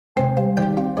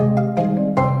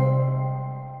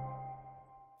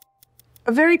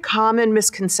A very common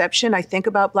misconception I think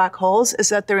about black holes is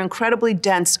that they're incredibly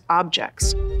dense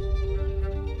objects.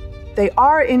 They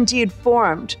are indeed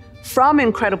formed from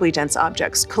incredibly dense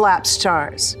objects, collapsed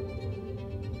stars.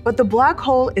 But the black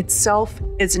hole itself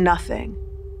is nothing.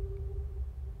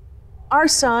 Our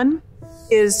sun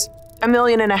is 1.5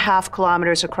 million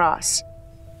kilometers across.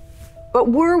 But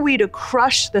were we to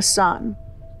crush the sun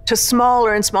to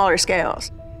smaller and smaller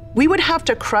scales, we would have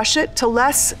to crush it to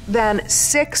less than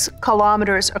 6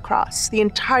 kilometers across, the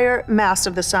entire mass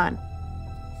of the sun.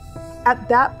 At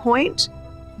that point,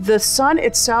 the sun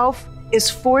itself is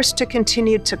forced to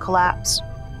continue to collapse,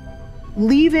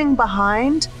 leaving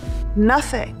behind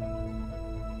nothing.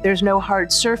 There's no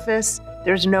hard surface,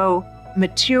 there's no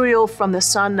material from the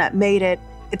sun that made it.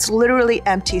 It's literally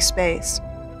empty space.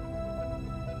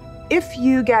 If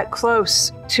you get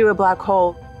close to a black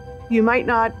hole, you might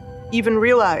not even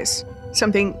realize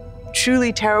something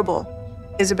truly terrible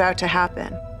is about to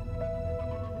happen.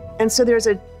 And so there's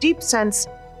a deep sense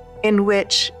in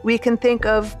which we can think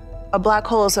of a black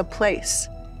hole as a place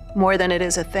more than it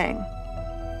is a thing.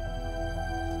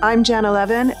 I'm Janna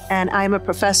Levin, and I'm a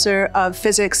professor of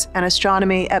physics and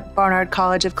astronomy at Barnard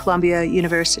College of Columbia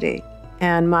University.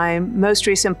 And my most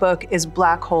recent book is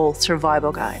Black Hole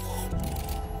Survival Guide.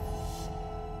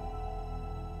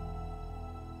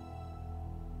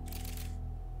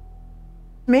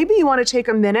 Maybe you want to take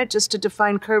a minute just to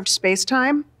define curved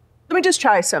space-time. Let me just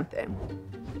try something.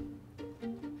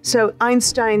 So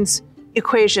Einstein's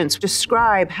equations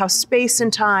describe how space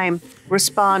and time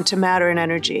respond to matter and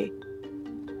energy.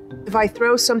 If I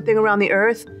throw something around the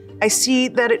Earth, I see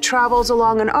that it travels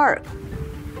along an arc.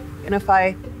 And if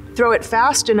I throw it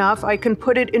fast enough, I can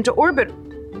put it into orbit.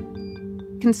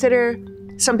 Consider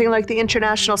something like the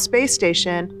International Space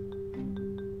Station.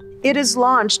 It is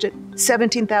launched at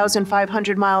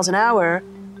 17,500 miles an hour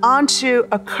onto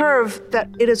a curve that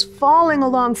it is falling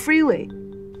along freely.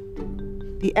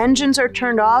 The engines are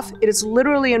turned off, it is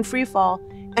literally in free fall,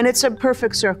 and it's a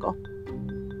perfect circle.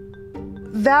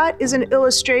 That is an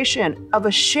illustration of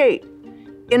a shape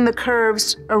in the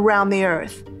curves around the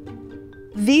Earth.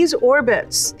 These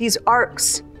orbits, these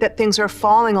arcs that things are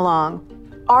falling along,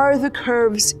 are the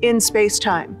curves in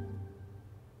space-time.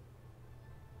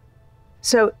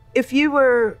 So if you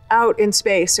were out in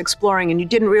space exploring and you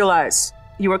didn't realize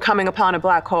you were coming upon a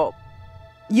black hole,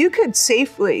 you could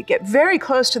safely get very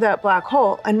close to that black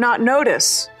hole and not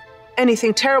notice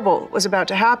anything terrible was about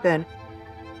to happen.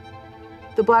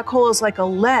 The black hole is like a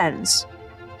lens.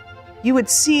 You would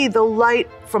see the light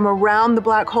from around the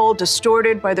black hole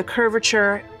distorted by the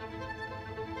curvature.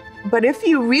 But if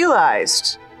you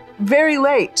realized very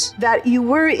late that you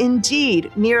were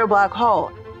indeed near a black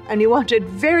hole and you wanted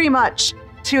very much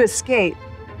to escape,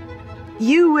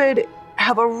 you would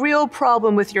have a real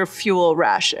problem with your fuel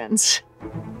rations.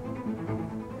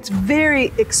 It's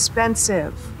very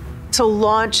expensive to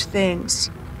launch things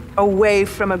away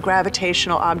from a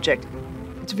gravitational object.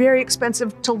 It's very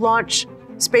expensive to launch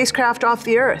spacecraft off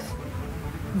the Earth.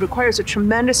 It requires a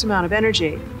tremendous amount of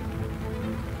energy.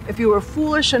 If you were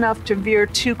foolish enough to veer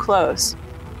too close,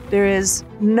 there is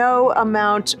no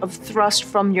amount of thrust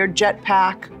from your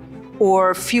jetpack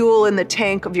or fuel in the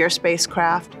tank of your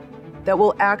spacecraft that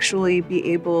will actually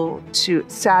be able to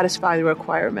satisfy the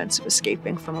requirements of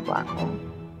escaping from a black hole.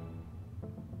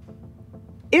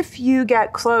 If you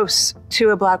get close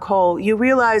to a black hole, you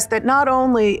realize that not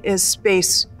only is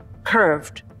space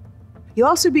curved, you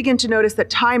also begin to notice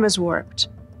that time is warped.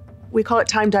 We call it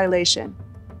time dilation.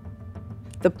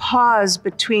 The pause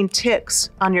between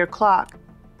ticks on your clock,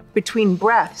 between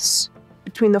breaths,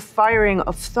 between the firing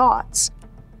of thoughts,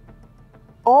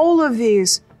 all of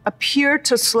these appear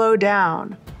to slow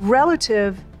down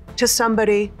relative to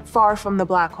somebody far from the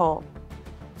black hole.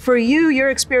 For you,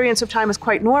 your experience of time is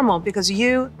quite normal because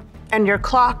you and your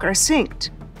clock are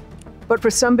synced. But for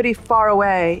somebody far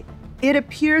away, it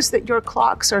appears that your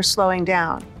clocks are slowing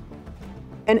down.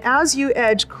 And as you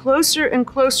edge closer and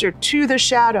closer to the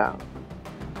shadow,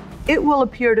 it will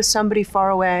appear to somebody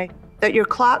far away that your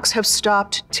clocks have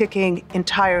stopped ticking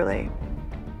entirely.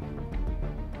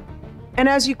 And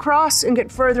as you cross and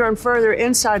get further and further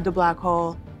inside the black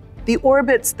hole, the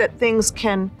orbits that things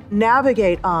can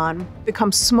navigate on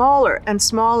become smaller and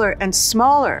smaller and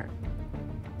smaller.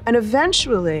 And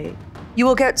eventually, you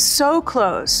will get so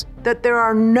close that there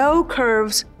are no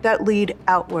curves that lead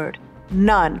outward.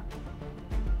 None.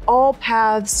 All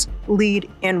paths lead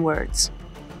inwards.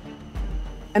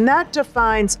 And that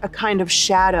defines a kind of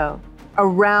shadow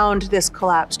around this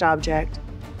collapsed object.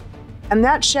 And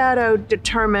that shadow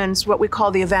determines what we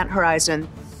call the event horizon,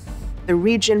 the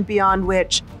region beyond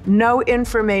which no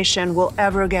information will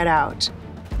ever get out.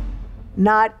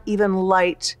 Not even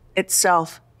light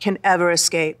itself can ever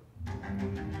escape.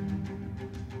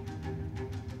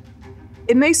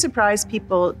 It may surprise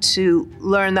people to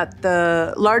learn that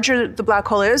the larger the black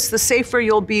hole is, the safer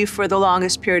you'll be for the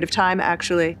longest period of time,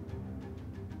 actually.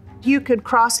 You could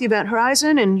cross the event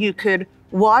horizon and you could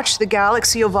watch the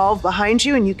galaxy evolve behind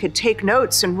you, and you could take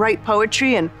notes and write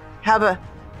poetry and have a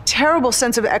terrible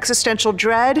sense of existential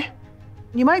dread.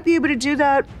 You might be able to do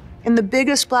that in the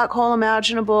biggest black hole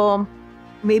imaginable,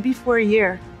 maybe for a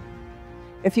year,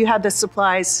 if you had the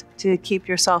supplies to keep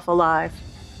yourself alive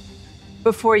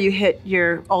before you hit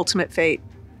your ultimate fate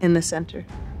in the center.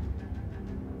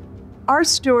 Our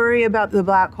story about the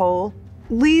black hole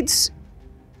leads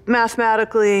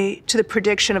mathematically to the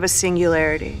prediction of a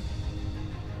singularity,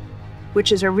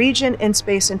 which is a region in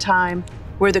space and time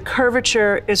where the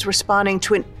curvature is responding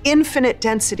to an infinite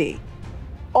density.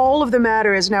 All of the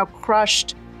matter is now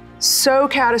crushed so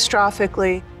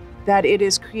catastrophically that it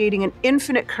is creating an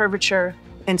infinite curvature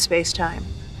in space-time.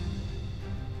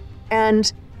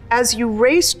 And as you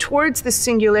race towards the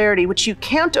singularity, which you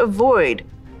can't avoid,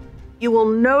 you will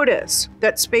notice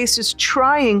that space is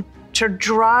trying to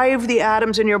drive the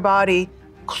atoms in your body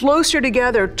closer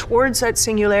together towards that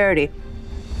singularity.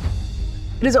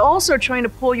 It is also trying to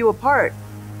pull you apart.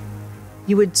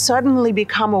 You would suddenly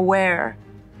become aware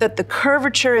that the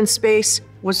curvature in space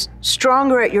was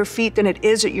stronger at your feet than it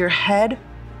is at your head.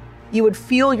 You would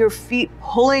feel your feet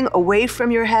pulling away from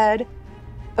your head.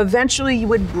 Eventually, you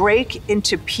would break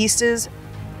into pieces.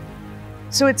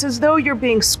 So it's as though you're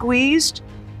being squeezed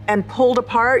and pulled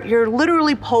apart. You're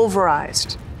literally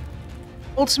pulverized.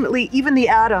 Ultimately, even the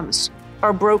atoms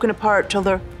are broken apart to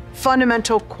their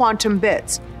fundamental quantum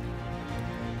bits.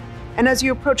 And as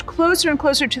you approach closer and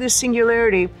closer to the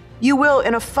singularity, you will,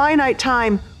 in a finite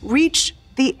time, reach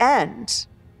the end.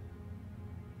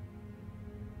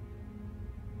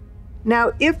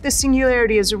 Now, if the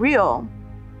singularity is real,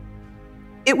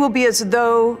 it will be as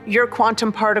though your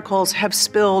quantum particles have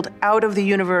spilled out of the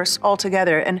universe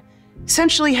altogether and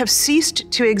essentially have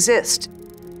ceased to exist.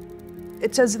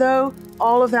 It's as though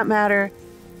all of that matter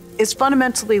is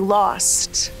fundamentally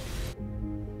lost.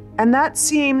 And that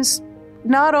seems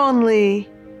not only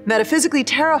metaphysically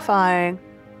terrifying,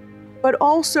 but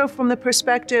also from the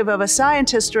perspective of a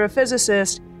scientist or a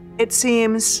physicist, it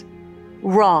seems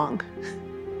wrong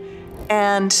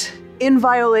and in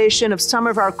violation of some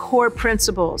of our core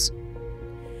principles.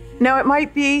 Now, it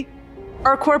might be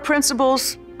our core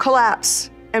principles collapse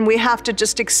and we have to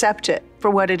just accept it for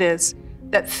what it is,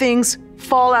 that things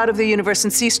fall out of the universe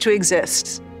and cease to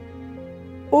exist.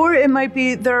 Or it might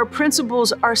be that our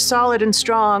principles are solid and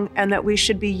strong and that we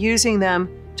should be using them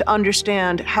to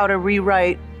understand how to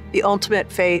rewrite the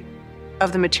ultimate fate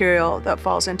of the material that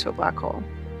falls into a black hole.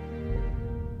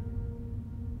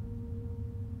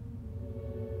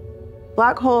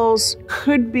 Black holes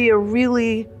could be a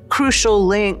really crucial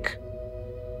link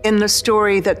in the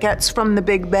story that gets from the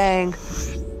Big Bang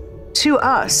to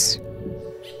us,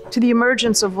 to the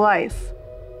emergence of life.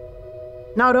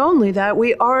 Not only that,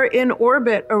 we are in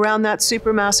orbit around that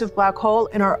supermassive black hole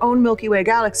in our own Milky Way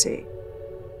galaxy.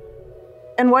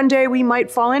 And one day we might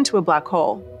fall into a black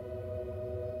hole.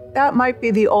 That might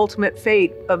be the ultimate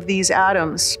fate of these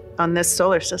atoms on this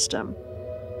solar system.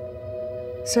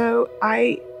 So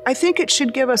I think it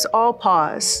should give us all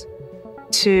pause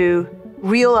to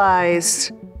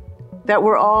realize that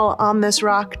we're all on this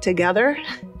rock together,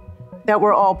 that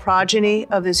we're all progeny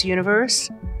of this universe,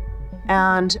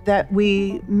 and that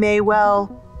we may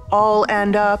well all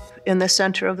end up in the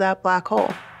center of that black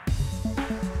hole.